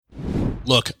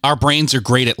Look, our brains are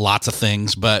great at lots of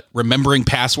things, but remembering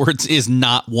passwords is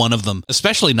not one of them,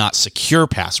 especially not secure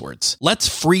passwords. Let's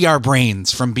free our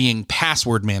brains from being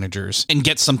password managers and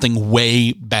get something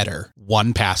way better.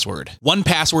 1Password.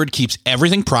 1Password keeps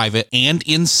everything private and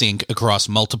in sync across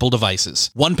multiple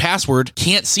devices. 1Password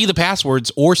can't see the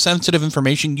passwords or sensitive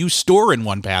information you store in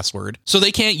 1Password, so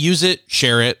they can't use it,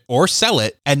 share it, or sell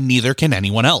it, and neither can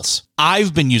anyone else.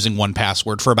 I've been using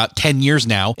 1Password for about 10 years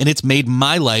now, and it's made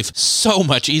my life so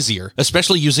much easier,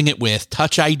 especially using it with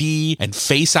Touch ID and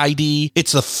Face ID.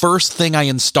 It's the first thing I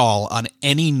install on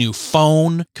any new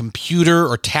phone, computer,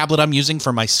 or tablet I'm using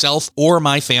for myself or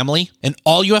my family. And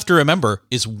all you have to remember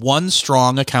is one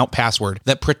strong account password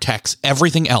that protects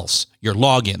everything else. Your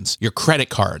logins, your credit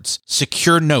cards,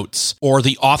 secure notes, or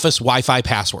the office Wi-Fi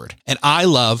password. And I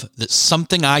love that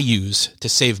something I use to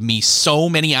save me so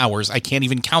many hours I can't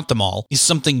even count them all is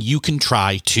something you can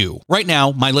try too. Right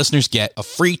now, my listeners get a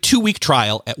free 2-week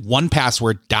trial at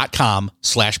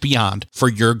onepassword.com/beyond for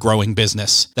your growing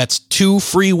business. That's 2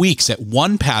 free weeks at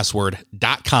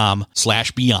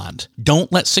onepassword.com/beyond.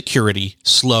 Don't let security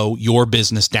slow your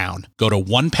business down. Go to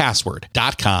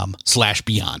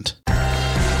onepassword.com/beyond.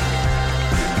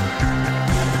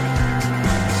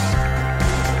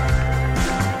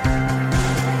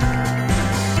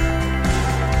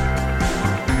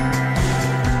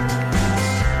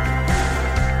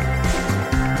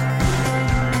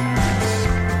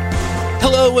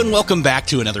 Hello and welcome back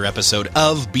to another episode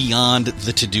of Beyond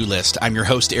the To-Do List. I'm your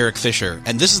host, Eric Fisher,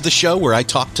 and this is the show where I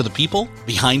talk to the people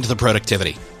behind the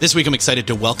productivity. This week, I'm excited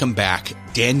to welcome back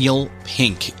Daniel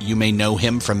Pink. You may know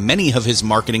him from many of his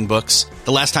marketing books.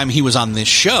 The last time he was on this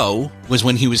show was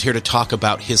when he was here to talk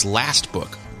about his last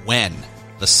book, When: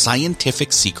 The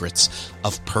Scientific Secrets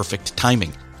of Perfect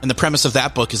Timing. And the premise of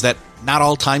that book is that not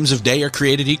all times of day are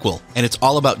created equal, and it's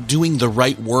all about doing the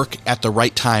right work at the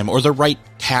right time, or the right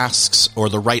tasks or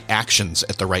the right actions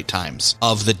at the right times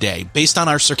of the day, based on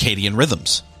our circadian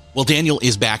rhythms. Well, Daniel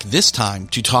is back this time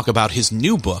to talk about his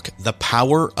new book, The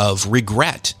Power of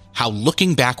Regret: How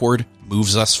Looking Backward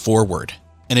Moves Us Forward.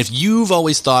 And if you've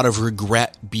always thought of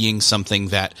regret being something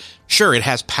that, sure, it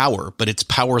has power, but it's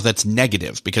power that's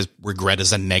negative because regret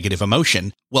is a negative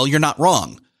emotion, well, you're not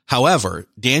wrong. However,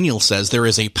 Daniel says there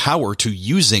is a power to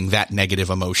using that negative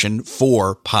emotion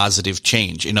for positive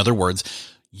change. In other words,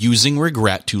 using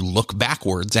regret to look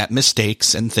backwards at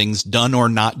mistakes and things done or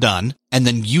not done, and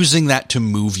then using that to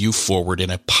move you forward in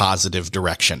a positive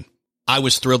direction. I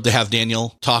was thrilled to have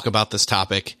Daniel talk about this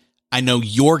topic. I know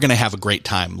you're going to have a great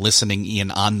time listening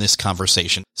in on this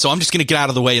conversation. So I'm just going to get out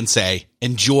of the way and say,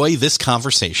 enjoy this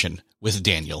conversation with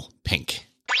Daniel Pink.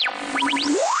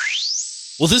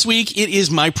 Well, this week, it is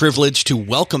my privilege to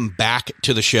welcome back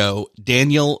to the show,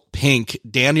 Daniel Pink.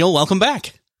 Daniel, welcome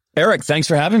back. Eric, thanks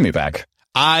for having me back.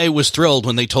 I was thrilled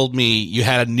when they told me you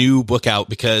had a new book out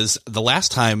because the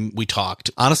last time we talked,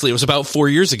 honestly, it was about 4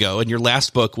 years ago, and your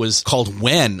last book was called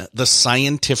When: The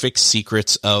Scientific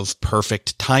Secrets of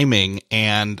Perfect Timing.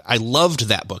 And I loved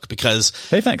that book because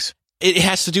Hey, thanks. It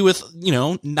has to do with,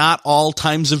 not all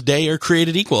times of day are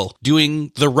created equal.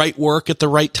 Doing the right work at the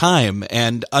right time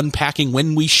and unpacking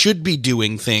when we should be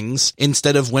doing things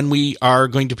instead of when we are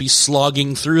going to be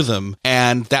slogging through them.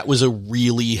 And that was a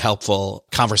really helpful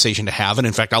conversation to have. And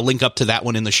in fact, I'll link up to that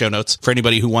one in the show notes for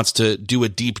anybody who wants to do a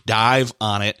deep dive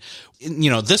on it.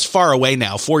 This far away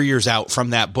now, 4 years out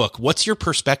from that book, what's your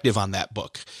perspective on that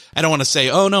book? I don't want to say,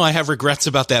 oh no, I have regrets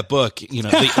about that book.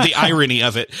 The irony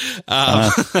of it.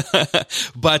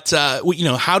 But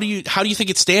how do you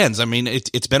think it stands? I mean,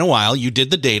 it's been a while. You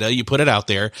did the data, you put it out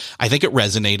there. I think it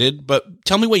resonated, but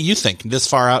tell me what you think this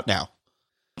far out now.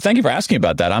 Thank you for asking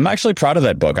about that. I'm actually proud of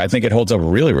that book. I think it holds up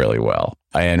really, really well.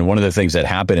 And one of the things that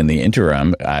happened in the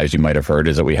interim, as you might have heard,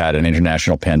 is that we had an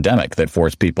international pandemic that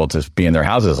forced people to be in their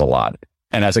houses a lot.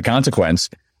 And as a consequence,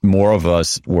 more of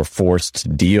us were forced to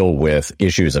deal with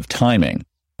issues of timing,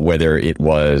 whether it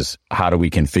was how do we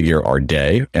configure our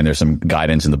day, and there's some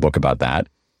guidance in the book about that,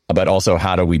 but also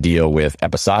how do we deal with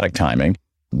episodic timing,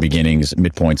 beginnings,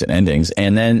 midpoints, and endings,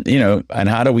 and then, and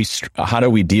how do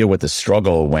we deal with the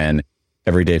struggle when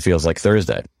every day feels like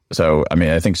Thursday. So,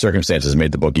 I think circumstances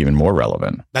made the book even more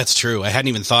relevant. That's true. I hadn't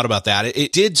even thought about that.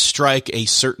 It did strike a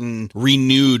certain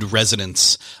renewed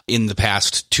resonance in the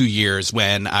past 2 years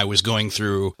when I was going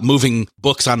through moving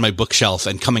books on my bookshelf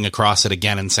and coming across it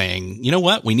again and saying, you know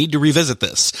what, we need to revisit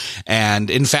this. And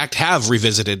in fact, have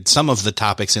revisited some of the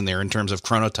topics in there in terms of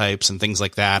chronotypes and things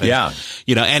like that. And,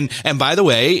 yeah. And by the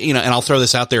way, and I'll throw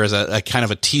this out there as a kind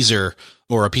of a teaser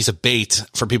or a piece of bait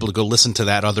for people to go listen to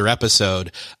that other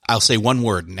episode. I'll say one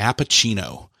word,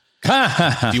 Nappuccino.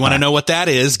 If you want to know what that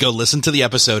is, go listen to the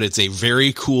episode. It's a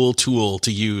very cool tool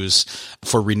to use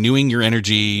for renewing your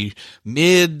energy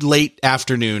late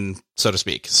afternoon, so to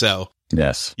speak. So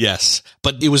yes.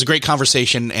 But it was a great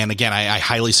conversation. And again, I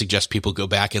highly suggest people go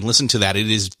back and listen to that.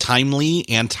 It is timely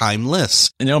and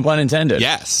timeless. No pun intended.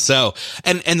 Yes. So,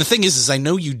 and the thing is I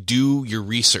know you do your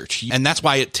research, and that's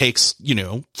why it takes,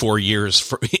 4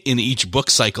 years in each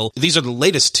book cycle. These are the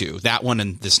latest two, that one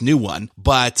and this new one,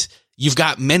 but you've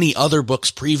got many other books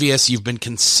previous. You've been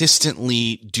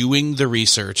consistently doing the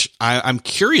research. I'm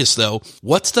curious though,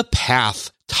 what's the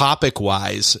path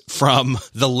topic-wise from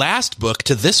the last book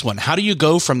to this one? How do you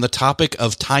go from the topic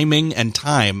of timing and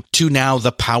time to now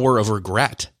the power of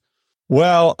regret?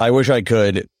 Well, I wish I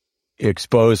could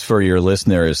expose for your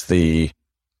listeners the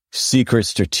secret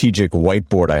strategic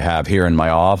whiteboard I have here in my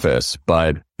office,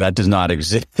 but that does not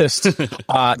exist. Here's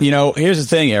the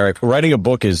thing, Eric. Writing a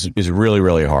book is really,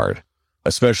 really hard,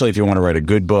 especially if you want to write a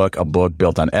good book, a book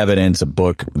built on evidence, a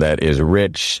book that is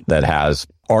rich, that has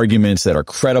arguments that are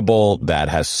credible, that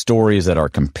has stories that are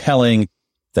compelling,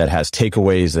 that has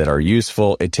takeaways that are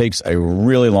useful. It takes a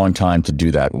really long time to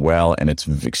do that well, and it's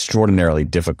extraordinarily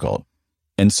difficult.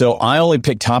 And so I only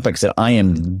pick topics that I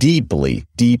am deeply,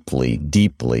 deeply,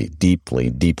 deeply, deeply,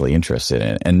 deeply interested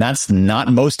in. And that's not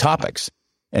most topics.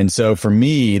 And so for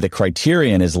me, the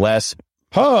criterion is less,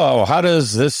 how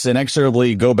does this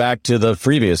inexorably go back to the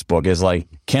previous book? Is like,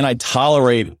 can I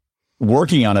tolerate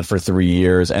working on it for 3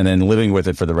 years and then living with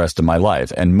it for the rest of my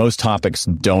life? And most topics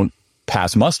don't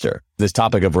pass muster. This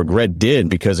topic of regret did,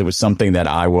 because it was something that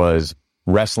I was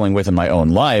wrestling with in my own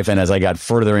life. And as I got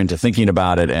further into thinking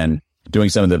about it and doing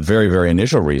some of the very, very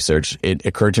initial research, it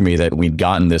occurred to me that we'd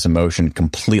gotten this emotion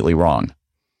completely wrong.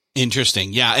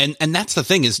 Interesting. Yeah. And that's the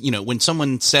thing is, when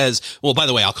someone says, well, by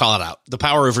the way, I'll call it out, The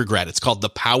Power of Regret. It's called The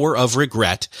Power of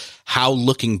Regret, How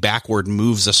Looking Backward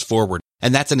Moves Us Forward.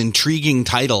 And that's an intriguing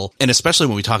title. And especially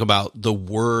when we talk about the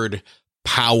word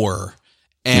power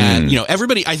and,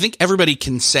 I think everybody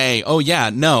can say, oh yeah,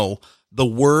 no, the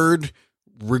word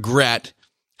regret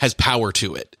has power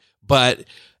to it. But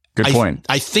good point.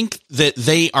 I think that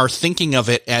they are thinking of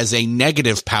it as a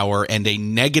negative power and a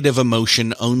negative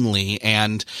emotion only.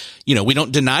 And, we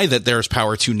don't deny that there's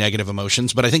power to negative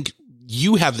emotions, but I think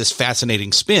you have this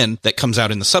fascinating spin that comes out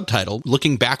in the subtitle,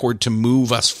 looking backward to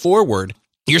move us forward.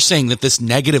 You're saying that this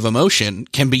negative emotion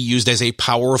can be used as a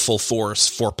powerful force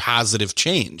for positive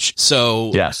change.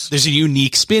 So yes, there's a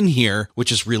unique spin here,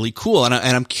 which is really cool. And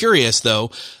I'm curious,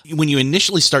 though, when you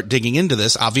initially start digging into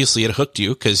this, obviously it hooked you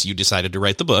because you decided to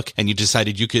write the book and you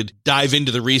decided you could dive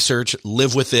into the research,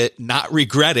 live with it, not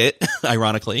regret it,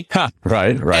 ironically.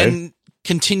 Right. And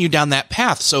continue down that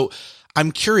path. So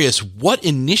I'm curious, what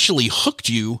initially hooked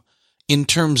you in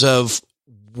terms of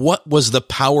what was the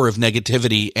power of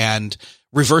negativity and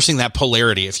reversing that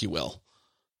polarity, if you will?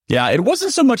 Yeah, it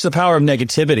wasn't so much the power of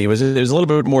negativity. It was a little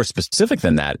bit more specific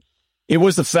than that. It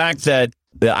was the fact that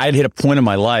I'd hit a point in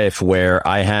my life where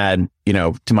I had,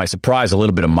 to my surprise, a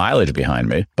little bit of mileage behind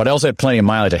me, but I also had plenty of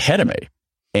mileage ahead of me.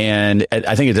 And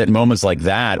I think it's at moments like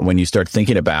that when you start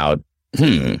thinking about,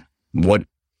 what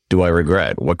do I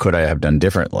regret? What could I have done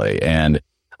differently? And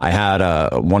I had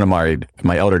one of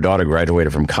my elder daughter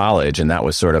graduated from college, and that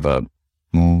was sort of a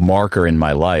marker in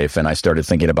my life. And I started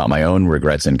thinking about my own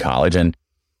regrets in college. And,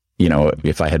 I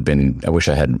wish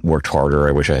I had worked harder.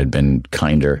 I wish I had been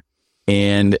kinder.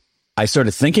 And I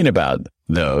started thinking about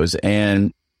those.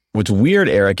 And what's weird,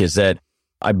 Eric, is that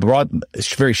I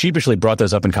very sheepishly brought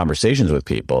those up in conversations with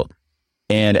people.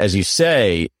 And as you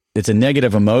say, it's a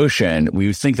negative emotion. We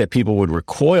would think that people would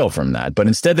recoil from that, but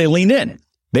instead they lean in.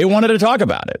 They wanted to talk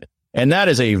about it. And that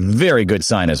is a very good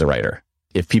sign as a writer.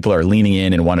 If people are leaning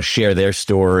in and want to share their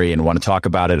story and want to talk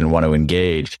about it and want to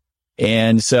engage.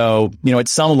 And so, at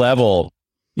some level,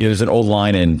 there's an old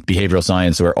line in behavioral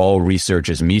science where all research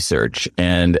is me-search.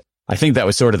 And I think that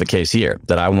was sort of the case here,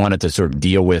 that I wanted to sort of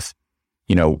deal with,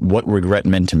 what regret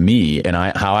meant to me and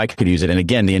how I could use it. And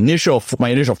again, my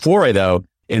initial foray, though,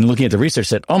 in looking at the research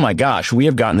said, oh my gosh, we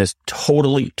have gotten this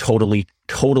totally, totally,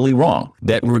 totally wrong.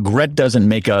 That regret doesn't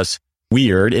make us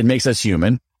weird. It makes us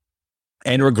human.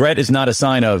 And regret is not a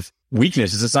sign of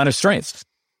weakness. It's a sign of strength.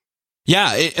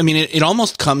 Yeah. It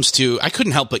almost comes to, I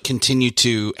couldn't help but continue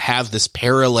to have this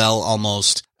parallel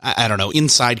almost, I don't know,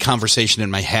 inside conversation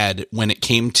in my head when it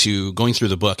came to going through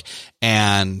the book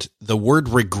and the word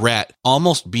regret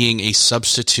almost being a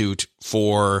substitute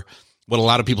for what a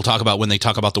lot of people talk about when they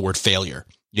talk about the word failure.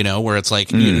 where it's like,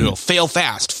 fail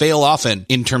fast, fail often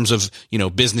in terms of,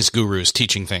 business gurus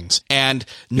teaching things. And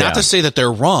not to say that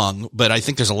they're wrong, but I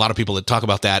think there's a lot of people that talk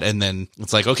about that. And then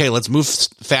it's like, okay, let's move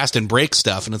fast and break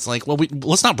stuff. And it's like, well,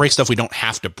 let's not break stuff we don't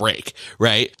have to break,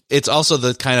 right? It's also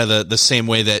the kind of the same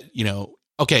way that,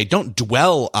 okay, don't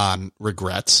dwell on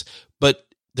regrets, but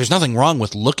there's nothing wrong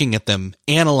with looking at them,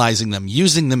 analyzing them,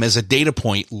 using them as a data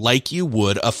point like you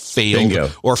would a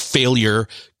failed or failure,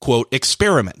 quote,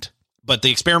 experiment. But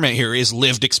the experiment here is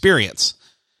lived experience.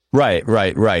 Right.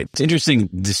 It's interesting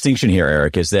distinction here,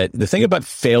 Eric, is that the thing about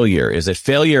failure is that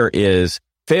failure is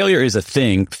a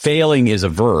thing. Failing is a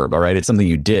verb. All right. It's something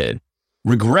you did.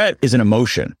 Regret is an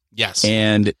emotion. Yes.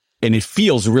 And it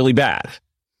feels really bad.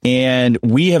 And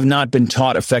we have not been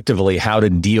taught effectively how to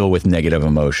deal with negative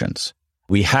emotions.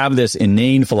 We have this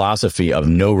inane philosophy of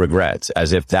no regrets,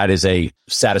 as if that is a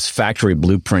satisfactory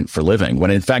blueprint for living,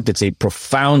 when in fact it's a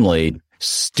profoundly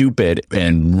stupid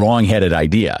and wrong-headed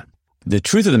idea. The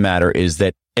truth of the matter is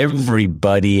that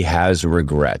everybody has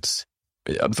regrets.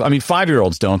 I mean,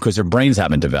 5-year-olds don't because their brains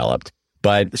haven't developed,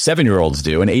 but 7-year-olds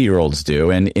do and 8-year-olds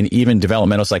do. And even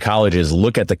developmental psychologists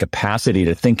look at the capacity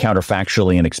to think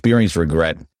counterfactually and experience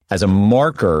regret as a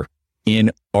marker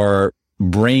in our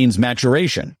brain's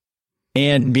maturation.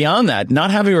 And beyond that,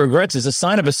 not having regrets is a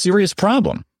sign of a serious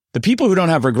problem. The people who don't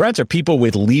have regrets are people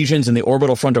with lesions in the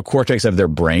orbital frontal cortex of their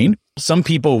brain, some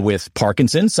people with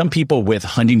Parkinson's, some people with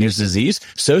Huntington's disease,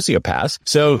 sociopaths.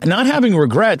 So not having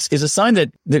regrets is a sign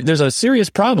that there's a serious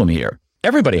problem here.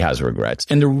 Everybody has regrets.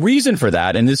 And the reason for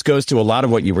that, and this goes to a lot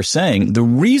of what you were saying, the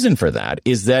reason for that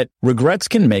is that regrets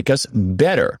can make us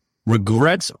better.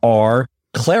 Regrets are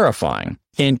clarifying.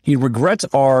 And regrets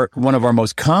are one of our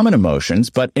most common emotions,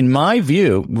 but in my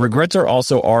view, regrets are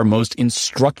also our most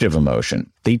instructive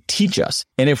emotion. They teach us.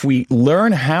 And if we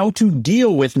learn how to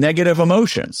deal with negative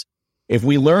emotions, if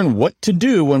we learn what to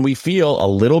do when we feel a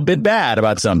little bit bad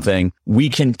about something, we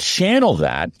can channel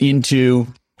that into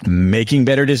making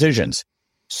better decisions,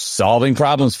 solving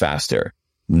problems faster,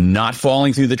 not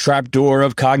falling through the trapdoor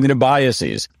of cognitive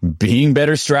biases, being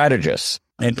better strategists,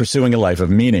 and pursuing a life of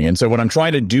meaning. And so what I'm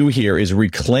trying to do here is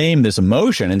reclaim this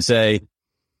emotion and say,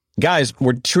 guys,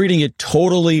 we're treating it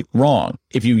totally wrong.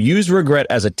 If you use regret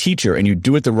as a teacher and you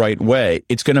do it the right way,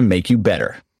 it's going to make you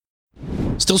better.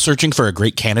 Still searching for a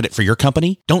great candidate for your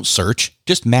company? Don't search,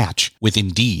 just match with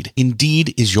Indeed.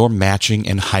 Indeed is your matching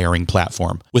and hiring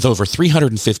platform with over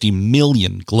 350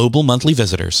 million global monthly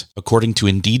visitors, according to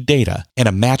Indeed data, and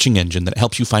a matching engine that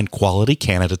helps you find quality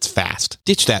candidates fast.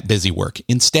 Ditch that busy work.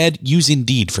 Instead, use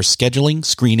Indeed for scheduling,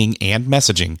 screening, and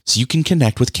messaging so you can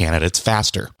connect with candidates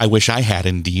faster. I wish I had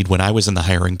Indeed when I was in the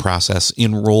hiring process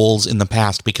in roles in the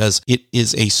past because it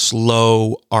is a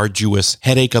slow, arduous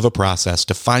headache of a process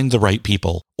to find the right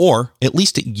people, or at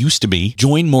least it used to be.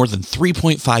 Join more than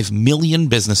 3.5 million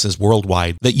businesses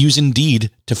worldwide that use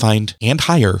Indeed to find and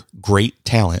hire great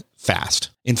talent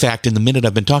fast. In fact, in the minute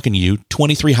I've been talking to you,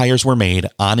 23 hires were made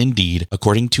on Indeed,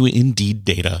 according to Indeed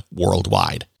data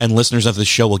worldwide. And listeners of this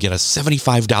show will get a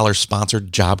 $75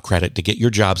 sponsored job credit to get your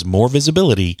jobs more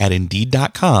visibility at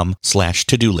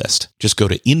Indeed.com/to-do list. Just go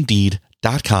to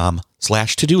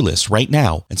Indeed.com/to-do list right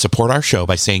now and support our show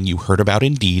by saying you heard about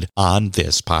Indeed on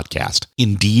this podcast.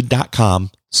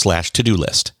 Indeed.com/to-do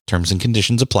list. Terms and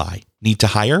conditions apply. Need to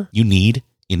hire? You need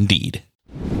Indeed.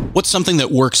 What's something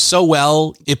that works so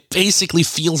well, it basically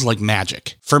feels like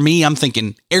magic? For me, I'm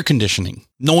thinking air conditioning,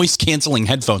 noise canceling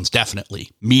headphones, definitely.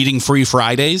 Meeting-free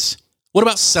Fridays? What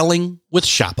about selling with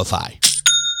Shopify?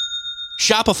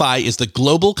 Shopify is the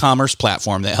global commerce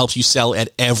platform that helps you sell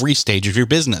at every stage of your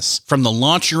business. From the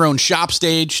launch your own shop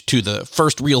stage to the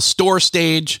first real store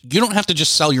stage, you don't have to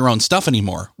just sell your own stuff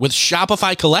anymore. With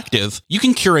Shopify Collective, you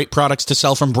can curate products to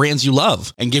sell from brands you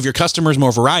love and give your customers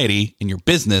more variety and your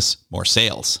business more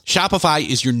sales. Shopify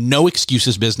is your no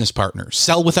excuses business partner.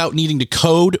 Sell without needing to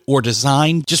code or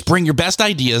design. Just bring your best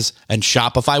ideas and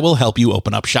Shopify will help you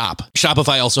open up shop.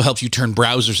 Shopify also helps you turn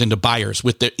browsers into buyers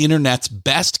with the internet's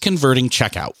best converting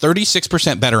checkout,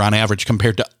 36% better on average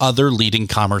compared to other leading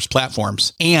commerce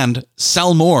platforms, and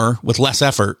sell more with less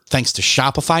effort thanks to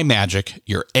Shopify Magic,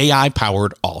 your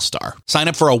AI-powered all-star. Sign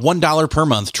up for a $1 per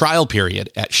month trial period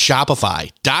at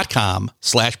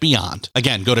shopify.com/beyond.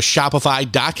 Again, go to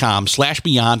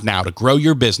shopify.com/beyond now to grow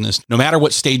your business no matter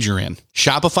what stage you're in.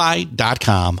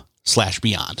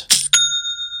 Shopify.com/beyond.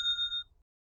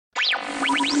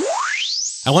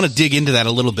 I want to dig into that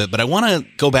a little bit, but I want to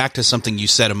go back to something you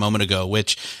said a moment ago,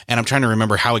 and I'm trying to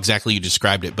remember how exactly you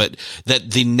described it, but that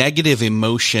the negative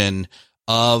emotion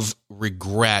of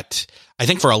regret, I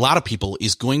think for a lot of people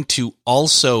is going to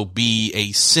also be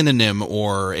a synonym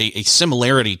or a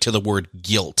similarity to the word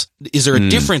guilt. Is there a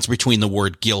difference between the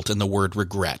word guilt and the word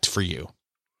regret for you?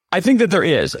 I think that there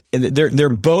is. They're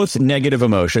both negative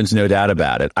emotions, no doubt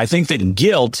about it. I think that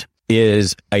guilt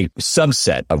is a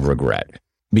subset of regret,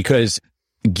 because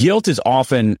guilt is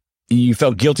often you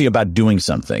felt guilty about doing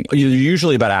something,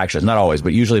 usually about actions, not always,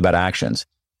 but usually about actions.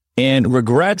 And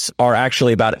regrets are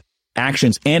actually about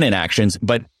actions and inactions,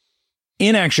 but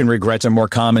inaction regrets are more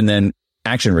common than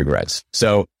action regrets.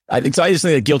 So I just think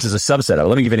that guilt is a subset of it.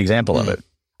 Let me give you an example of it.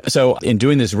 So in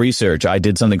doing this research, I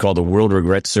did something called the World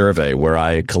Regret Survey, where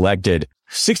I collected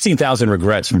 16,000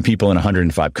 regrets from people in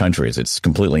 105 countries. It's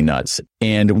completely nuts.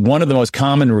 And one of the most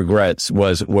common regrets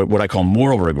was what I call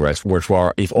moral regrets, which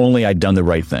were if only I'd done the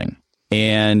right thing.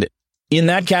 And in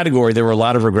that category, there were a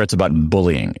lot of regrets about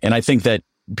bullying. And I think that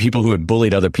people who had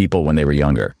bullied other people when they were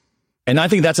younger. And I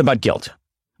think that's about guilt.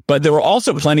 But there were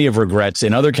also plenty of regrets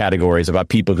in other categories about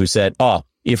people who said, oh,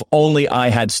 if only I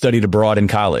had studied abroad in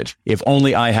college, if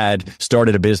only I had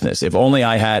started a business, if only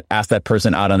I had asked that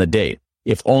person out on a date,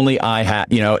 if only I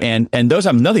had, and those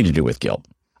have nothing to do with guilt.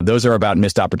 Those are about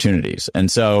missed opportunities.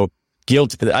 And so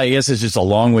guilt, I guess, is just a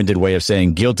long-winded way of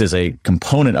saying guilt is a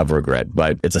component of regret,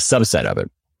 but it's a subset of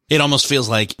it. It almost feels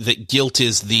like that guilt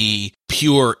is the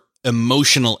pure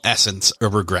emotional essence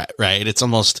of regret, right? It's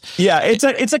almost... Yeah, it's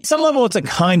at some level, it's a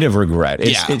kind of regret.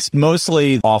 It's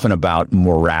mostly often about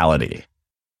morality.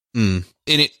 And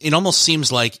it almost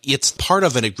seems like it's part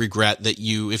of a regret that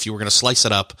if you were going to slice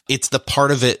it up, it's the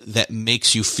part of it that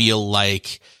makes you feel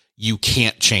like you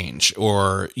can't change,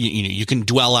 or you can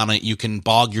dwell on it, you can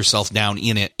bog yourself down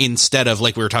in it, instead of,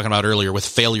 like we were talking about earlier, with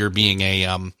failure being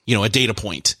a data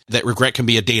point. That regret can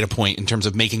be a data point in terms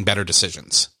of making better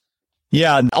decisions.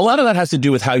 Yeah, a lot of that has to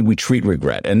do with how we treat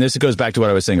regret. And this goes back to what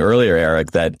I was saying earlier,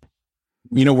 Eric, that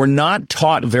we're not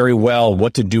taught very well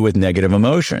what to do with negative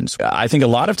emotions. I think a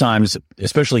lot of times,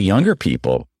 especially younger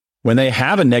people, when they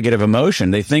have a negative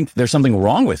emotion, they think there's something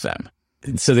wrong with them.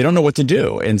 So they don't know what to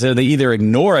do. And so they either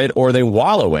ignore it or they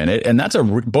wallow in it. And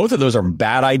both of those are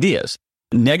bad ideas.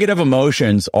 Negative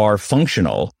emotions are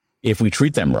functional if we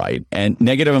treat them right. And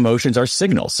negative emotions are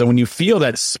signals. So when you feel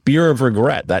that spear of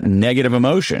regret, that negative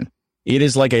emotion, it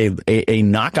is like a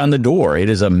knock on the door. It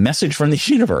is a message from the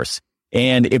universe.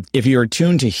 And if you're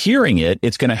attuned to hearing it,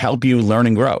 it's going to help you learn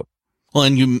and grow. Well,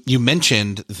 and you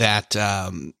mentioned that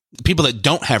people that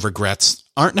don't have regrets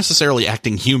aren't necessarily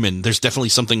acting human. There's definitely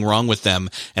something wrong with them.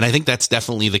 And I think that's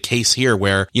definitely the case here,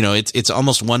 where, it's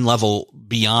almost one level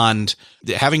beyond.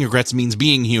 Having regrets means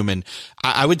being human.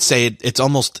 I would say it's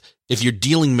almost, if you're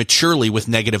dealing maturely with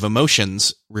negative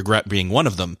emotions, regret being one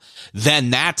of them,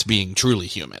 then that's being truly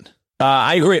human.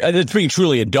 I agree. It's being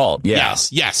truly adult. Yeah.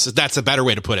 Yes. That's a better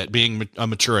way to put it, being a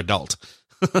mature adult.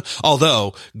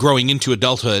 Although growing into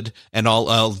adulthood and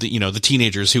all the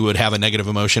teenagers who would have a negative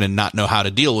emotion and not know how to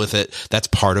deal with it, that's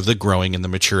part of the growing and the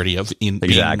maturity of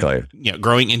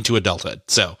growing into adulthood.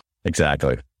 So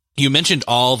exactly. You mentioned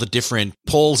all the different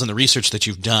polls and the research that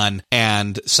you've done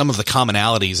and some of the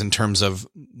commonalities in terms of,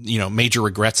 major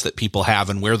regrets that people have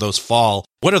and where those fall.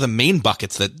 What are the main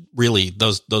buckets that really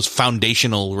those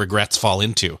foundational regrets fall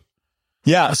into?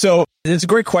 Yeah, so it's a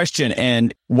great question.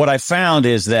 And what I found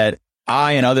is that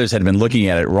I and others had been looking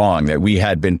at it wrong, that we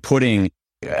had been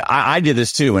I did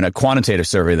this too in a quantitative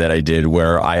survey that I did,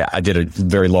 where I did a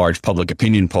very large public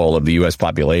opinion poll of the U.S.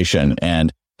 population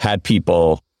and had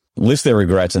people list their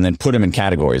regrets and then put them in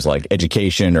categories like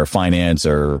education or finance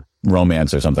or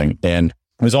romance or something. And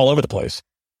it was all over the place.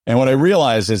 And what I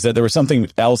realized is that there was something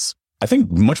else, I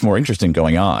think, much more interesting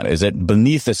going on, is that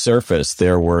beneath the surface,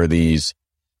 there were these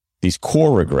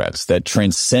core regrets that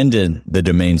transcended the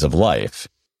domains of life.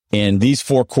 And these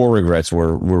 4 core regrets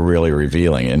were really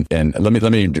revealing. And let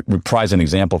me reprise an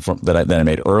example that I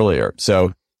made earlier.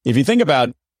 So if you think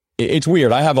about, it's weird.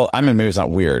 Maybe it's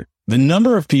not weird. The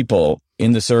number of people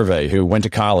in the survey who went to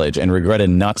college and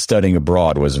regretted not studying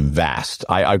abroad was vast.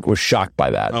 I was shocked by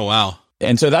that. Oh, wow.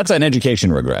 And so that's an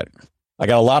education regret. I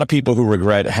got a lot of people who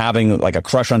regret having like a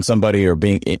crush on somebody or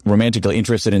being romantically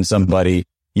interested in somebody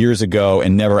years ago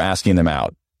and never asking them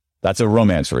out. That's a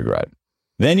romance regret.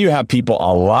 Then you have a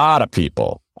lot of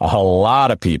people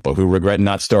who regret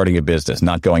not starting a business,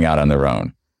 not going out on their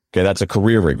own. Okay, that's a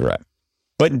career regret.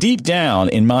 But deep down,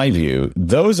 in my view,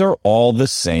 those are all the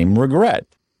same regret.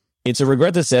 It's a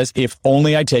regret that says, if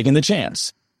only I'd taken the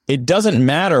chance. It doesn't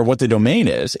matter what the domain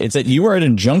is. It's that you are at a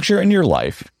juncture in your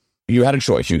life. You had a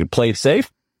choice. You could play it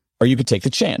safe or you could take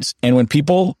the chance. And when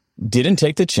people didn't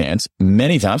take the chance,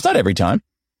 many times, not every time,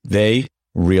 they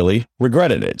really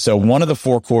regretted it. So one of the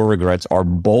 4 core regrets are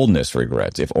boldness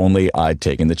regrets. If only I'd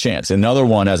taken the chance. Another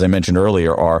one, as I mentioned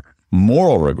earlier, are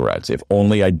moral regrets. If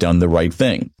only I'd done the right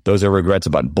thing. Those are regrets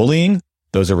about bullying.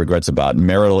 Those are regrets about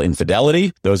marital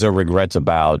infidelity. Those are regrets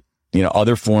about,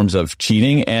 other forms of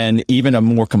cheating, and even a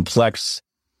more complex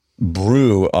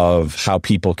brew of how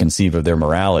people conceive of their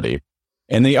morality.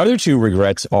 And the other 2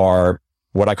 regrets are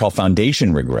what I call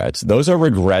foundation regrets. Those are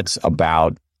regrets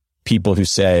about people who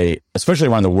say, especially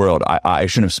around the world, I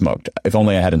shouldn't have smoked. If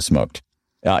only I hadn't smoked.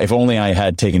 If only I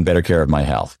had taken better care of my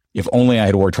health. If only I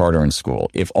had worked harder in school.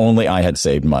 If only I had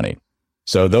saved money.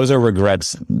 So those are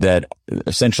regrets that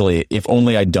essentially, if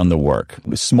only I'd done the work.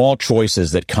 Small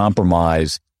choices that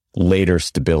compromise later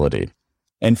stability.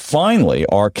 And finally,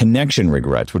 are connection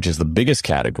regrets, which is the biggest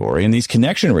category. And these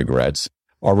connection regrets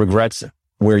are regrets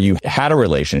where you had a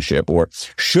relationship or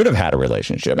should have had a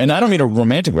relationship. And I don't mean a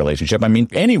romantic relationship. I mean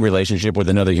any relationship with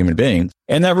another human being.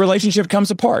 And that relationship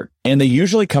comes apart. And they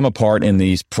usually come apart in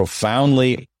these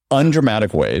profoundly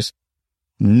undramatic ways.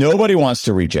 Nobody wants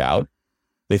to reach out.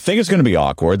 They think it's going to be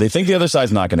awkward. They think the other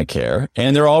side's not going to care.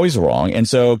 And they're always wrong. And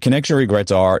so connection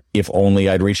regrets are, if only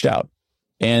I'd reached out.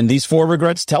 And these 4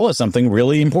 regrets tell us something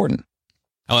really important.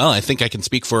 Well, I think I can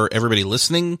speak for everybody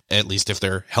listening, at least if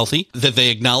they're healthy, that they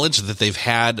acknowledge that they've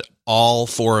had all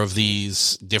 4 of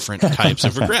these different types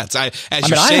of regrets. As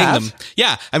you're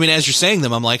saying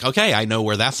them, I'm like, okay, I know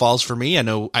where that falls for me. I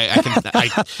know I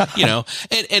can,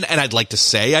 and I'd like to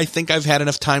say, I think I've had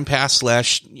enough time pass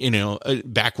 /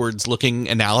 backwards looking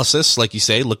analysis, like you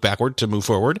say, look backward to move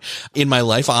forward in my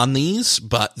life on these,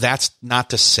 but that's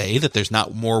not to say that there's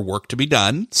not more work to be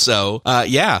done. So,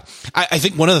 I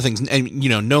think one of the things,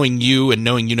 and, knowing you and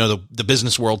knowing, the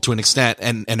business world to an extent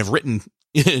and have written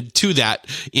to that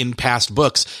in past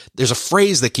books, there's a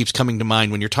phrase that keeps coming to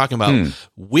mind when you're talking about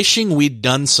wishing we'd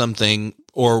done something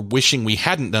or wishing we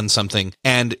hadn't done something.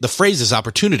 And the phrase is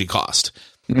opportunity cost.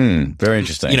 Very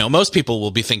interesting. Most people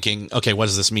will be thinking, okay, what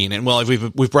does this mean? And well,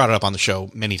 we've brought it up on the show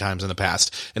many times in the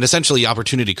past. And essentially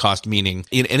opportunity cost meaning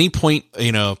in any point,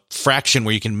 fraction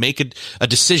where you can make a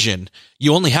decision,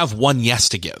 you only have one yes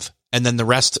to give. And then the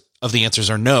rest of the answers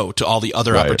are no to all the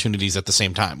other opportunities at the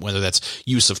same time, whether that's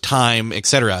use of time,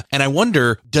 etc. And I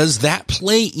wonder, does that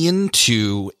play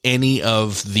into any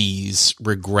of these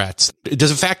regrets? Does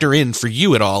it factor in for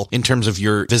you at all in terms of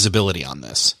your visibility on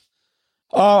this?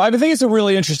 I think it's a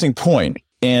really interesting point.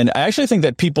 And I actually think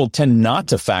that people tend not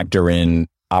to factor in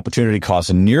opportunity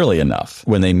costs nearly enough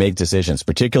when they make decisions,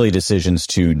 particularly decisions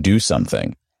to do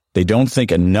something. They don't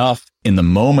think enough in the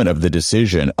moment of the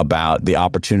decision about the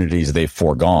opportunities they've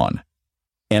foregone.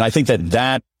 And I think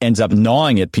that ends up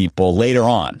gnawing at people later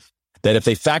on, that if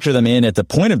they factor them in at the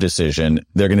point of decision,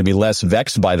 they're going to be less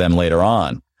vexed by them later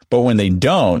on. But when they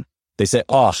don't, they say,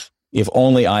 oh, if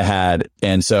only I had.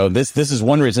 And so this is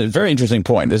one reason, a very interesting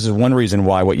point. This is one reason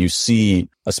why what you see,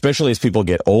 especially as people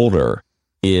get older,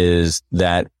 is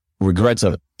that regrets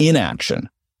of inaction,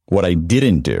 what I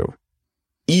didn't do,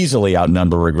 easily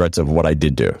outnumber regrets of what I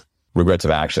did do, regrets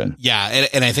of action. Yeah.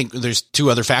 And I think there's 2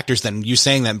 other factors then. You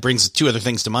saying that brings 2 other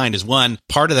things to mind is one,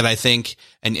 part of that I think,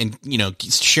 and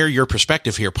share your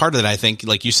perspective here. Part of that I think,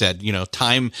 like you said,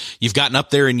 time, you've gotten up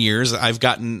there in years. I've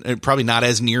gotten probably not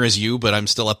as near as you, but I'm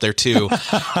still up there too.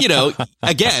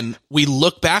 Again, we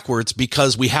look backwards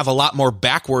because we have a lot more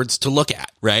backwards to look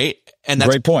at, right? And that's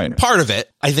great point. Part of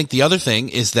it. I think the other thing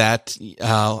is that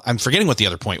I'm forgetting what the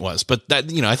other point was, but that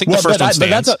I think the first one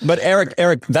stands. But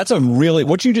Eric, that's a really,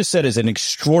 what you just said is an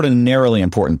extraordinarily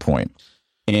important point,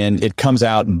 and it comes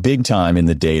out big time in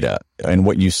the data. And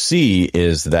what you see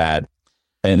is that,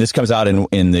 and this comes out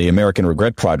in the American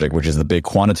Regret Project, which is the big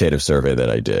quantitative survey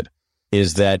that I did,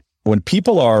 is that when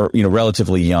people are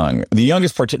relatively young, the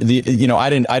youngest I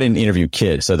didn't interview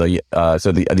kids, so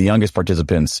the youngest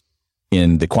participants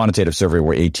in the quantitative survey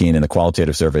were 18 and the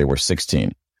qualitative survey were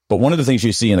 16. But one of the things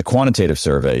you see in the quantitative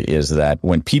survey is that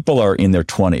when people are in their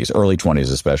 20s, early 20s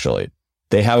especially,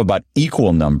 they have about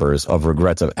equal numbers of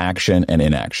regrets of action and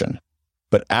inaction.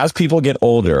 But as people get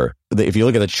older, if you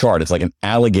look at the chart, it's like an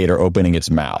alligator opening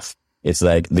its mouth. It's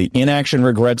like the inaction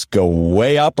regrets go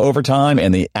way up over time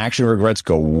and the action regrets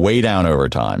go way down over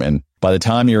time. And by the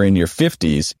time you're in your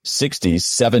 50s, 60s,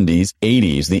 70s,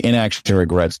 80s, the inaction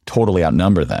regrets totally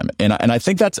outnumber them. And I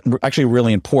think that's actually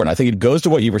really important. I think it goes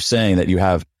to what you were saying, that you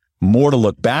have more to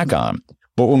look back on.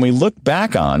 But when we look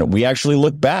back on, we actually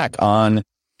look back on,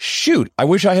 shoot, I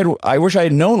wish I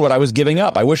had known what I was giving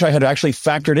up. I wish I had actually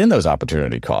factored in those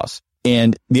opportunity costs.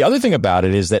 And the other thing about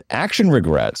it is that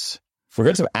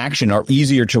regrets of action are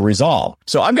easier to resolve.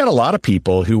 So I've got a lot of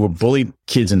people who were bullied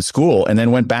kids in school and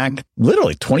then went back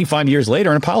literally 25 years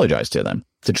later and apologized to them.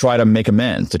 to try to make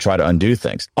amends, to try to undo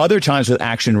things. Other times with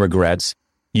action regrets,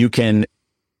 you can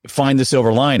find the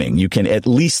silver lining. You can at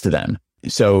least them.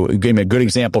 So give me a good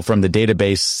example from the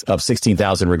database of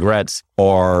 16,000 regrets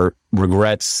are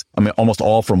regrets, I mean, almost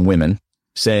all from women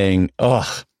saying,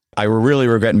 oh, I really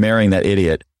regret marrying that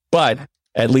idiot, but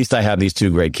at least I have these 2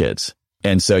 great kids.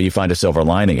 And so you find a silver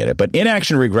lining in it. But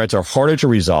inaction regrets are harder to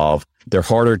resolve. They're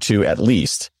harder to at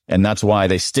least. And that's why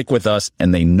they stick with us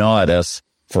and they gnaw at us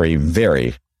for a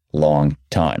very long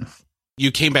time.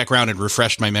 You came back around and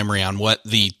refreshed my memory on what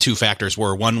the 2 factors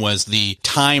were. One was the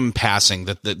time passing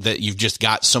that you've just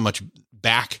got so much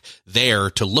back there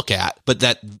to look at, but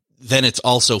that then it's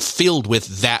also filled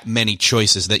with that many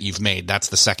choices that you've made. That's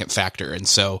the second factor. And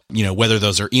so, whether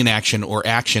those are inaction or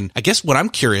action, I guess what I'm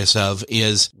curious of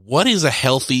is what is a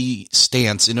healthy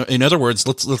stance? In other words,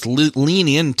 let's lean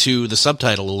into the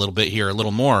subtitle a little bit here, a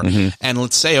little more, and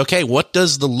let's say, okay, what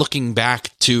does the looking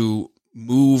back to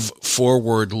move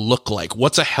forward look like?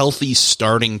 What's a healthy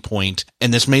starting point?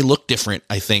 And this may look different,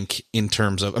 I think, in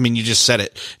terms of, you just said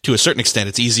it to a certain extent.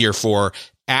 It's easier for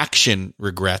action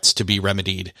regrets to be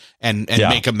remedied and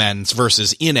make amends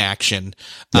versus inaction.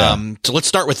 So let's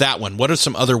start with that one. What are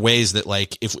some other ways that,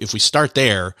 like, if we start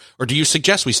there, or do you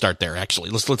suggest we start there? Actually,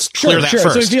 let's clear that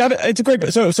first. So if you have, it's a great,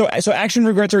 so action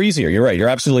regrets are easier. You're right. You're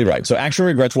absolutely right. So action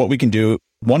regrets, what we can do,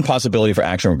 one possibility for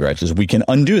action regrets is we can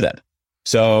undo that.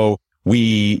 So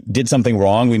we did something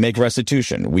wrong, we make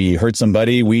restitution. We hurt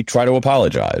somebody, we try to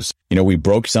apologize. We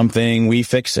broke something, we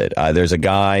fix it. There's a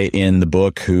guy in the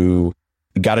book who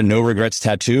got a no regrets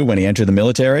tattoo when he entered the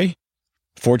military.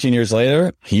 14 years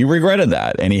later, he regretted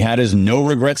that and he had his no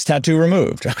regrets tattoo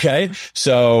removed. Okay.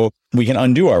 So we can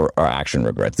undo our action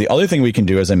regrets. The other thing we can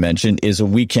do, as I mentioned, is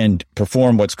we can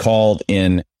perform what's called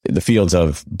in the fields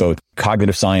of both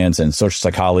cognitive science and social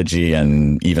psychology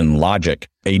and even logic,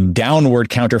 a downward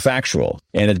counterfactual.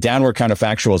 And a downward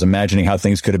counterfactual is imagining how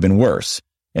things could have been worse.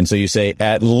 And so you say,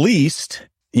 at least,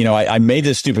 I made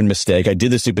this stupid mistake. I did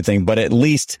this stupid thing, but at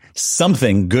least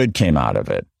something good came out of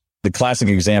it. The classic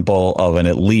example of an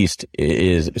at least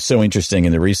is so interesting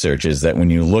in the research is that when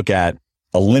you look at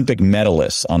Olympic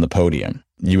medalists on the podium,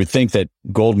 you would think that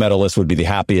gold medalists would be the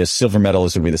happiest, silver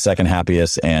medalists would be the second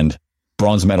happiest, and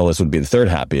bronze medalists would be the third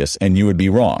happiest, and you would be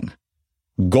wrong.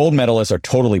 Gold medalists are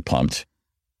totally pumped.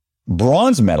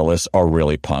 Bronze medalists are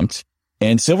really pumped,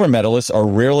 and silver medalists are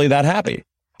rarely that happy.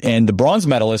 And the bronze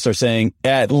medalists are saying,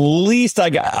 at least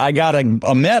I got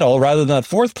a medal rather than a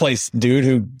 4th place dude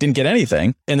who didn't get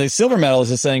anything. And the silver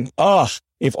medalist is saying,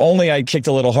 if only I kicked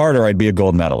a little harder, I'd be a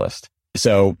gold medalist.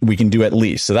 So we can do at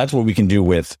least. So that's what we can do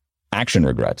with action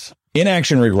regrets.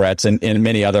 Inaction regrets and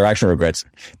many other action regrets,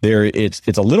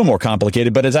 it's a little more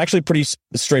complicated, but it's actually pretty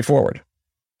straightforward.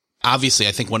 Obviously,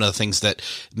 I think one of the things that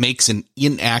makes an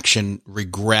inaction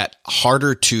regret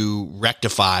harder to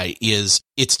rectify is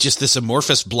it's just this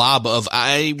amorphous blob of,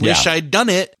 I wish I'd done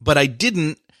it, but I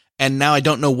didn't. And now I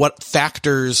don't know what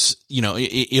factors,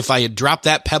 if I had dropped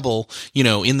that pebble,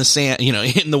 in the sand,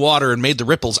 in the water and made the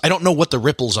ripples, I don't know what the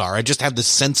ripples are. I just have this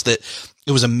sense that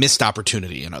it was a missed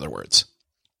opportunity, in other words.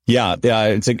 Yeah,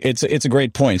 it's a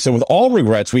great point. So with all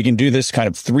regrets, we can do this kind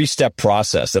of 3-step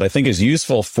process that I think is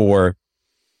useful for.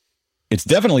 It's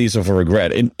definitely useful for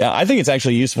regret. I think it's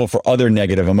actually useful for other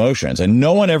negative emotions. And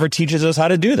no one ever teaches us how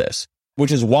to do this,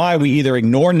 which is why we either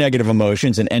ignore negative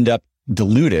emotions and end up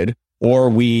deluded, or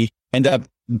we end up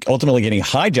ultimately getting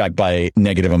hijacked by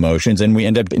negative emotions and we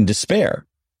end up in despair.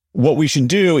 What we should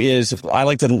do is, I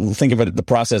like to think of it, the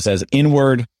process as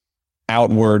inward,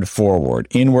 outward, forward,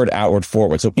 inward, outward,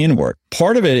 forward. So inward.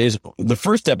 Part of it is, the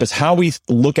first step is how we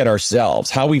look at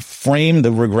ourselves, how we frame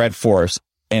the regret for us.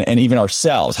 And even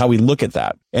ourselves, how we look at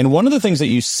that. And one of the things that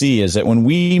you see is that when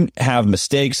we have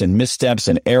mistakes and missteps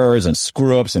and errors and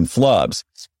screw-ups and flubs,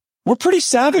 we're pretty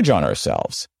savage on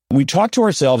ourselves. We talk to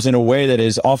ourselves in a way that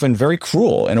is often very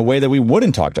cruel, in a way that we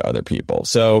wouldn't talk to other people.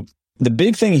 So the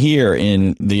big thing here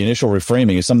in the initial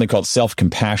reframing is something called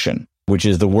self-compassion, which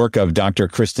is the work of Dr.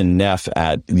 Kristen Neff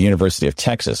at the University of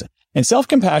Texas. And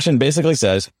self-compassion basically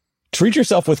says, treat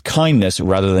yourself with kindness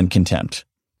rather than contempt.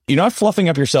 You're not fluffing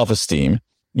up your self-esteem.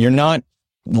 You're not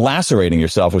lacerating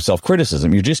yourself with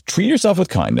self-criticism. You just treat yourself with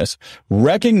kindness.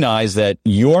 Recognize that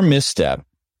your misstep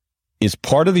is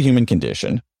part of the human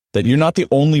condition, that you're not the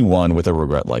only one with a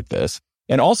regret like this.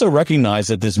 And also recognize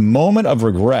that this moment of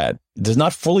regret does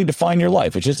not fully define your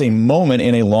life. It's just a moment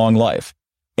in a long life.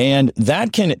 And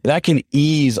that can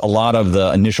ease a lot of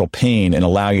the initial pain and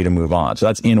allow you to move on. So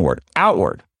that's inward.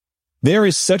 Outward. There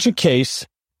is such a case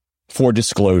for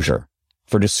disclosure,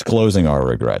 for disclosing our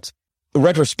regrets.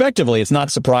 Retrospectively, it's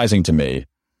not surprising to me.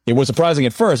 It was surprising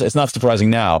at first. It's not surprising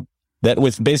now that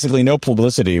with basically no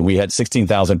publicity, we had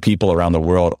 16,000 people around the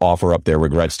world offer up their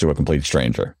regrets to a complete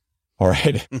stranger. All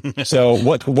right. So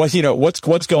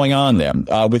what's going on there?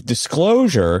 With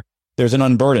disclosure, there's an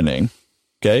unburdening.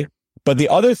 Okay. But the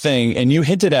other thing, and you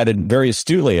hinted at it very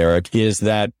astutely, Eric, is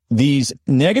that these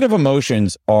negative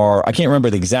emotions are, I can't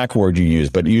remember the exact word you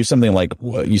used, but you used something like,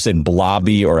 you said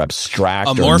blobby or abstract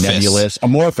amorphous. Or nebulous.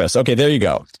 Amorphous. Okay, there you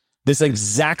go. This is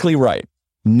exactly right.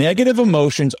 Negative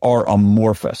emotions are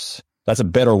amorphous. That's a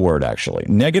better word, actually.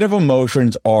 Negative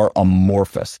emotions are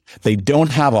amorphous. They don't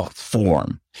have a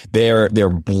form. They're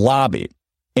blobby.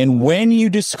 And when you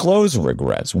disclose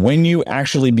regrets, when you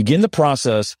actually begin the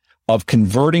process of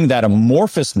converting that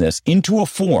amorphousness into a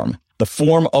form, the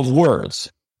form of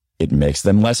words, it makes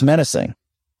them less menacing.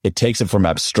 It takes it from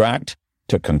abstract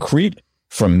to concrete,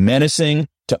 from menacing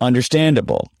to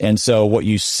understandable. And so what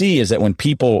you see is that when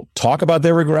people talk about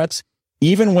their regrets,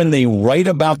 even when they write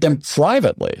about them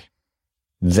privately,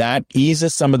 that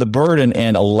eases some of the burden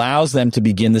and allows them to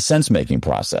begin the sense-making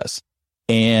process.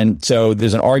 And so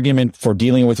there's an argument for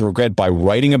dealing with regret by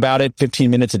writing about it 15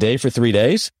 minutes a day for 3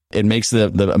 days. It makes the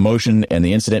emotion and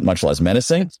the incident much less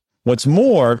menacing. What's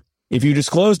more, if you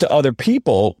disclose to other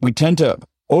people, we tend to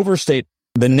overstate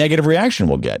the negative reaction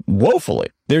we'll get woefully.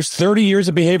 There's 30 years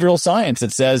of behavioral science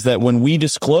that says that when we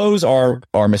disclose our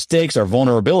mistakes, our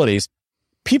vulnerabilities,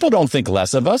 people don't think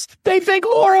less of us. They think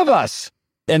more of us.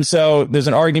 And so there's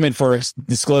an argument for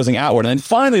disclosing outward. And then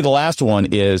finally, the last one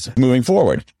is moving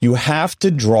forward. You have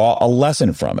to draw a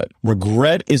lesson from it.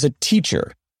 Regret is a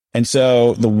teacher. And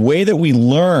so the way that we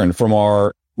learn from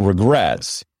our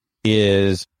regrets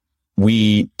is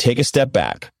we take a step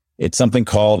back. It's something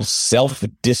called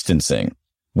self-distancing.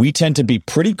 We tend to be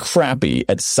pretty crappy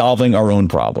at solving our own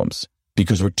problems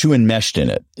because we're too enmeshed in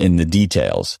it, in the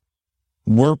details.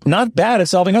 We're not bad at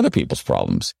solving other people's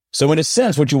problems. So in a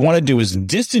sense, what you want to do is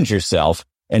distance yourself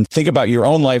and think about your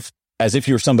own life as if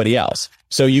you're somebody else.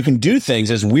 So you can do things,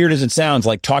 as weird as it sounds,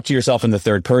 like talk to yourself in the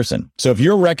third person. So if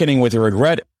you're reckoning with a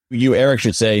regret, you, Eric,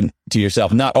 should say to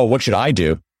yourself, not, oh, what should I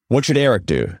do? What should Eric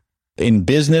do? In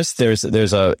business, there's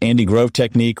a Andy Grove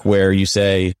technique where you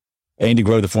say, Andy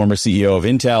Grove, the former CEO of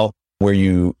Intel, where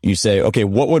you say, okay,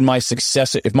 what would my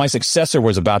successor, if my successor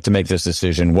was about to make this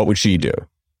decision, what would she do?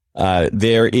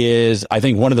 There is, I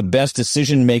think, one of the best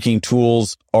decision-making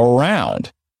tools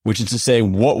around, which is to say,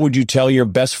 what would you tell your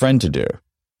best friend to do?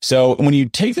 So when you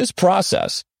take this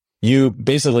process, you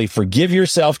basically forgive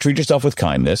yourself, treat yourself with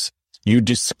kindness. You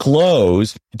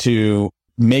disclose to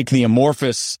make the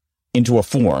amorphous into a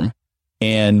form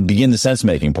and begin the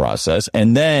sense-making process.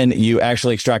 And then you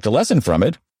actually extract a lesson from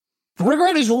it.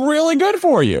 Regret is really good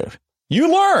for you.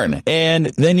 You learn, and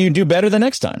then you do better the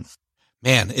next time.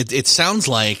 Man, it sounds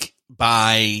like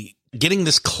by getting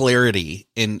this clarity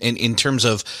in terms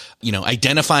of,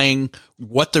 identifying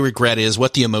what the regret is,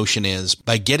 what the emotion is,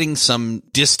 by getting some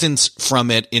distance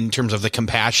from it in terms of the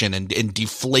compassion and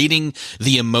deflating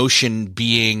the emotion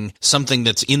being something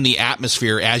that's in the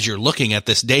atmosphere as you're looking at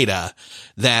this data,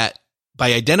 that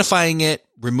by identifying it,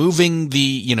 removing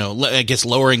the, I guess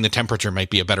lowering the temperature might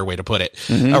be a better way to put it,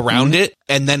 around it,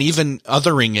 and then even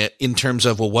othering it in terms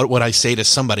of, well, what would I say to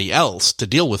somebody else to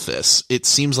deal with this? It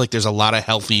seems like there's a lot of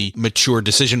healthy, mature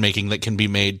decision-making that can be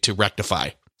made to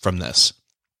rectify from this.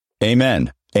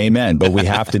 Amen. But we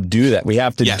have to do that. We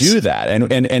have to do that.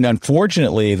 And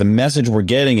unfortunately, the message we're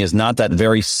getting is not that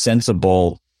very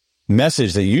sensible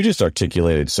message that you just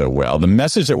articulated so well. The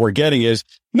message that we're getting is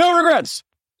no regrets.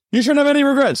 You shouldn't have any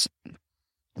regrets.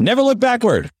 Never look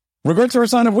backward. Regrets are a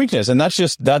sign of weakness. And that's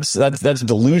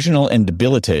delusional and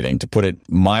debilitating, to put it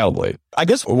mildly. I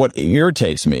guess what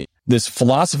irritates me, this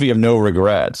philosophy of no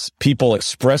regrets, people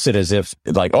express it as if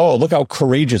like, oh, look how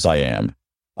courageous I am.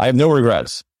 I have no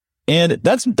regrets. And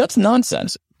that's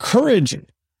nonsense. Courage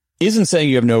isn't saying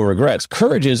you have no regrets.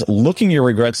 Courage is looking your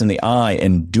regrets in the eye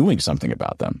and doing something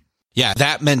about them. Yeah,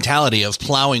 that mentality of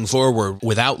plowing forward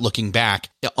without looking back,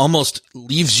 it almost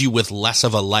leaves you with less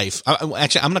of a life.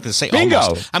 Actually, I'm not going to say Bingo.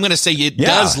 Almost. I'm going to say it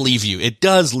does leave you. It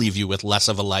does leave you with less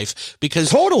of a life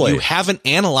because you haven't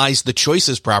analyzed the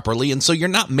choices properly. And so you're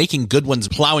not making good ones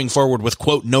plowing forward with,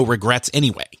 quote, no regrets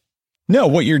anyway. No,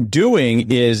 what you're doing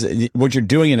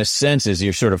in a sense is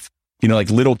you're sort of,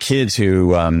 like little kids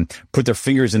who put their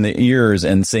fingers in their ears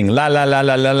and sing la, la, la,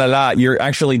 la, la, la, la. You're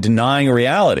actually denying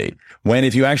reality. When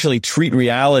if you actually treat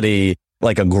reality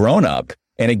like a grown up,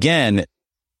 and again,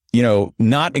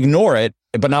 not ignore it,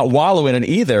 but not wallow in it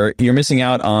either, you're missing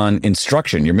out on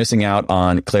instruction. You're missing out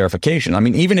on clarification. I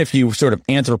mean, even if you sort of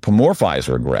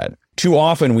anthropomorphize regret, too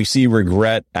often we see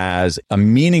regret as a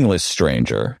meaningless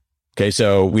stranger Okay,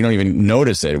 so we don't even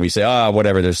notice it. We say,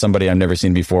 whatever, there's somebody I've never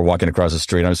seen before walking across the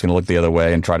street. I'm just going to look the other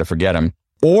way and try to forget him.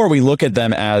 Or we look at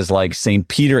them as like St.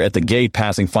 Peter at the gate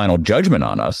passing final judgment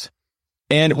on us.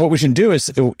 And what we should do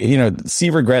is, see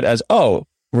regret as,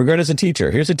 regret is a teacher.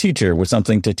 Here's a teacher with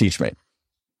something to teach me.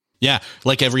 Yeah,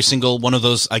 like every single one of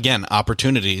those, again,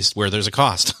 opportunities where there's a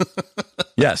cost.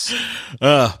 Yes.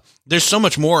 There's so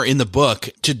much more in the book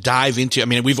to dive into. I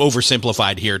mean, we've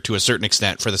oversimplified here to a certain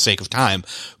extent for the sake of time,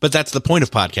 but that's the point of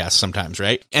podcasts sometimes,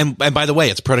 right? And by the way,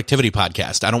 it's a productivity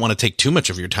podcast. I don't want to take too much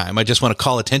of your time. I just want to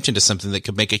call attention to something that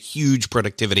could make a huge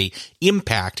productivity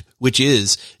impact, which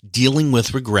is dealing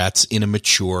with regrets in a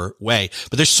mature way.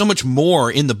 But there's so much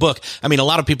more in the book. I mean, a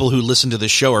lot of people who listen to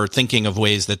this show are thinking of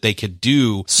ways that they could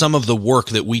do some of the work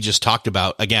that we just talked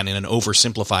about, again, in an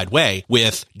oversimplified way,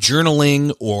 with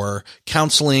journaling or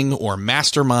counseling or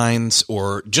masterminds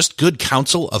or just good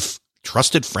counsel of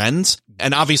trusted friends.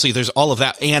 And obviously there's all of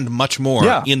that and much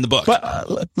more in the book.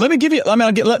 But let me give you,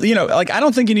 I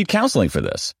don't think you need counseling for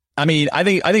this. I mean, I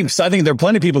think there are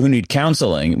plenty of people who need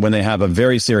counseling when they have a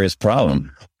very serious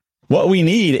problem. What we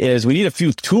need a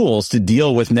few tools to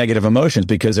deal with negative emotions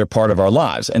because they're part of our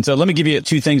lives. And so let me give you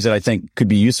two things that I think could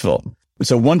be useful.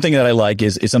 So one thing that I like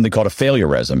is something called a failure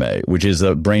resume, which is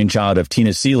the brainchild of Tina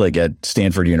Seelig at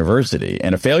Stanford University.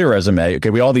 And a failure resume,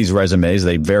 we all these resumes,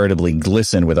 they veritably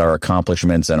glisten with our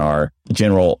accomplishments and our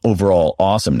general overall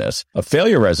awesomeness. A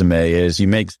failure resume is you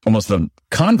make almost the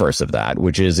converse of that,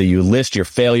 which is that you list your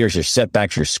failures, your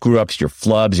setbacks, your screw-ups, your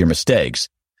flubs, your mistakes.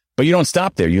 But you don't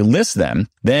stop there. You list them.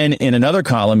 Then in another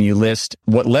column, you list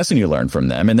what lesson you learned from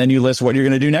them. And then you list what you're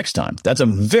going to do next time. That's a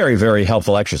very, very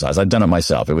helpful exercise. I've done it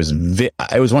myself. It was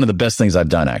one of the best things I've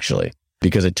done, actually,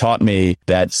 because it taught me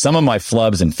that some of my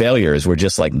flubs and failures were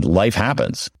just like life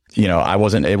happens. It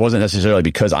wasn't necessarily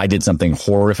because I did something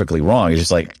horrifically wrong. It's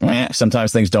just like,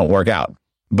 sometimes things don't work out.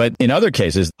 But in other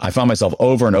cases, I found myself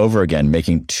over and over again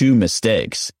making two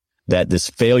mistakes that this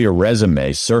failure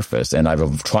resume surfaced, and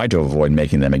I've tried to avoid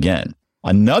making them again.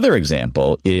 Another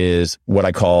example is what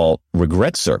I call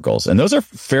regret circles. And those are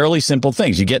fairly simple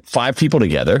things. You get 5 people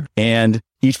together and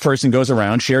each person goes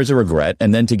around, shares a regret,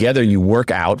 and then together you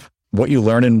work out what you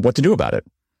learn and what to do about it.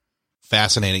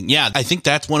 Fascinating. Yeah, I think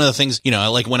that's one of the things,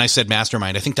 like when I said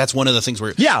mastermind, I think that's one of the things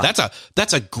where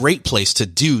that's a great place to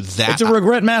do that. It's a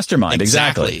regret mastermind.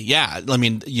 Exactly. Yeah. I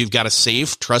mean, you've got a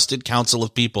safe, trusted council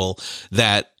of people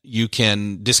that you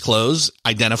can disclose,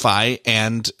 identify,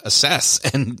 and assess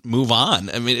and move on.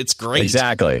 I mean, it's great.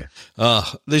 Exactly.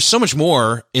 There's so much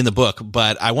more in the book,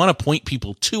 but I want to point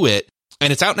people to it.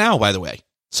 And it's out now, by the way.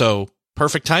 So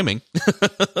perfect timing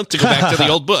to go back to the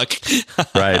old book.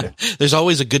 Right. There's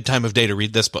always a good time of day to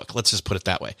read this book. Let's just put it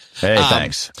that way. Hey,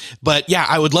 thanks. But yeah,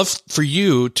 I would love for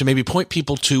you to maybe point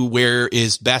people to where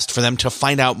is best for them to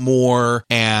find out more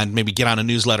and maybe get on a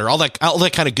newsletter, all that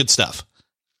kind of good stuff.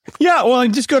 Yeah, well,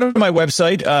 just go to my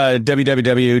website,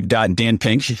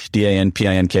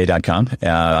 www.danpink.com.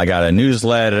 I got a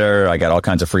newsletter. I got all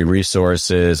kinds of free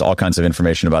resources, all kinds of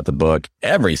information about the book,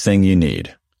 everything you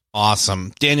need.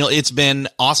 Awesome. Daniel, it's been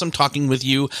awesome talking with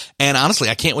you. And honestly,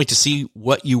 I can't wait to see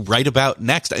what you write about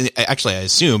next. Actually, I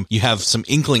assume you have some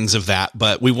inklings of that,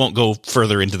 but we won't go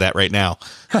further into that right now.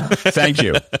 Thank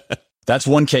you. That's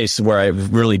one case where I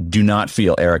really do not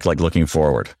feel, Eric, like looking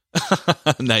forward.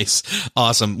 Nice.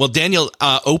 Awesome. Well, Daniel,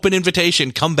 open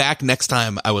invitation. Come back next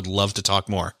time. I would love to talk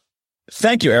more.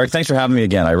 Thank you, Eric. Thanks for having me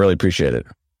again. I really appreciate it.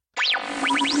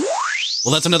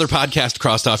 Well, that's another podcast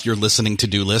crossed off your listening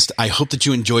to-do list. I hope that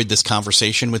you enjoyed this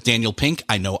conversation with Daniel Pink.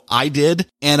 I know I did.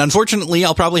 And unfortunately,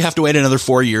 I'll probably have to wait another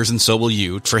 4 years, and so will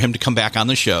you, for him to come back on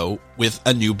the show with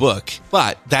a new book.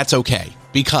 But that's okay,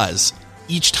 because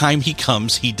each time he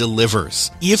comes, he delivers.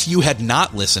 If you had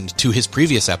not listened to his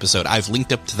previous episode, I've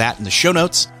linked up to that in the show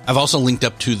notes. I've also linked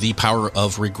up to the Power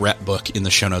of Regret book in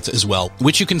the show notes as well,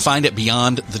 which you can find at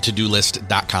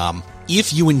beyondthetodolist.com.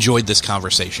 If you enjoyed this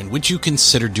conversation, would you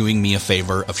consider doing me a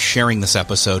favor of sharing this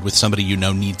episode with somebody you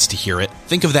know needs to hear it?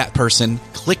 Think of that person,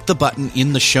 click the button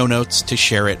in the show notes to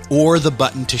share it, or the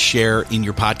button to share in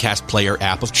your podcast player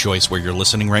app of choice where you're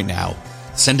listening right now.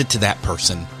 Send it to that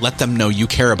person. Let them know you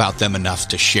care about them enough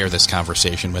to share this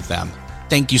conversation with them.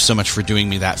 Thank you so much for doing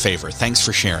me that favor. Thanks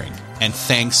for sharing. And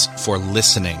thanks for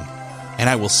listening. And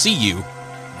I will see you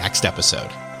next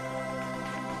episode.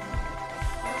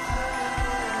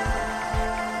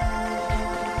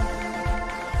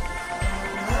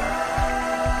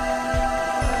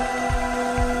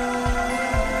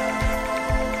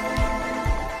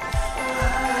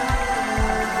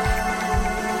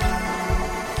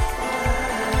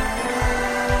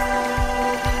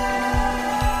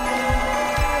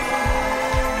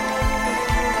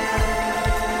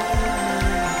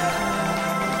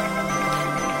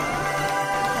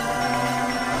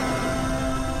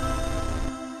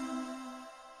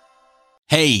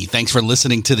 Hey, thanks for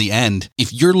listening to the end.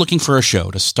 If you're looking for a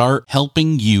show to start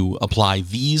helping you apply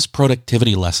these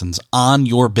productivity lessons on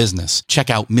your business, check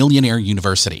out Millionaire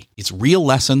University. It's real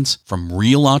lessons from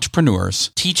real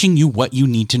entrepreneurs teaching you what you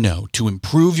need to know to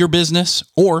improve your business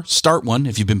or start one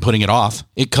if you've been putting it off.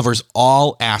 It covers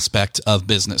all aspects of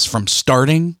business from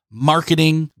starting,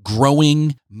 marketing,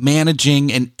 growing,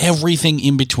 managing, and everything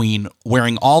in between,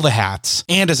 wearing all the hats.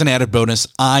 And as an added bonus,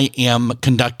 I am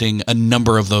conducting a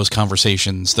number of those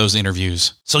conversations, those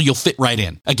interviews. So you'll fit right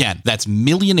in. Again, that's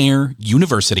Millionaire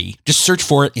University. Just search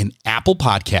for it in Apple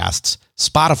Podcasts,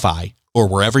 Spotify, or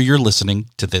wherever you're listening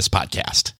to this podcast.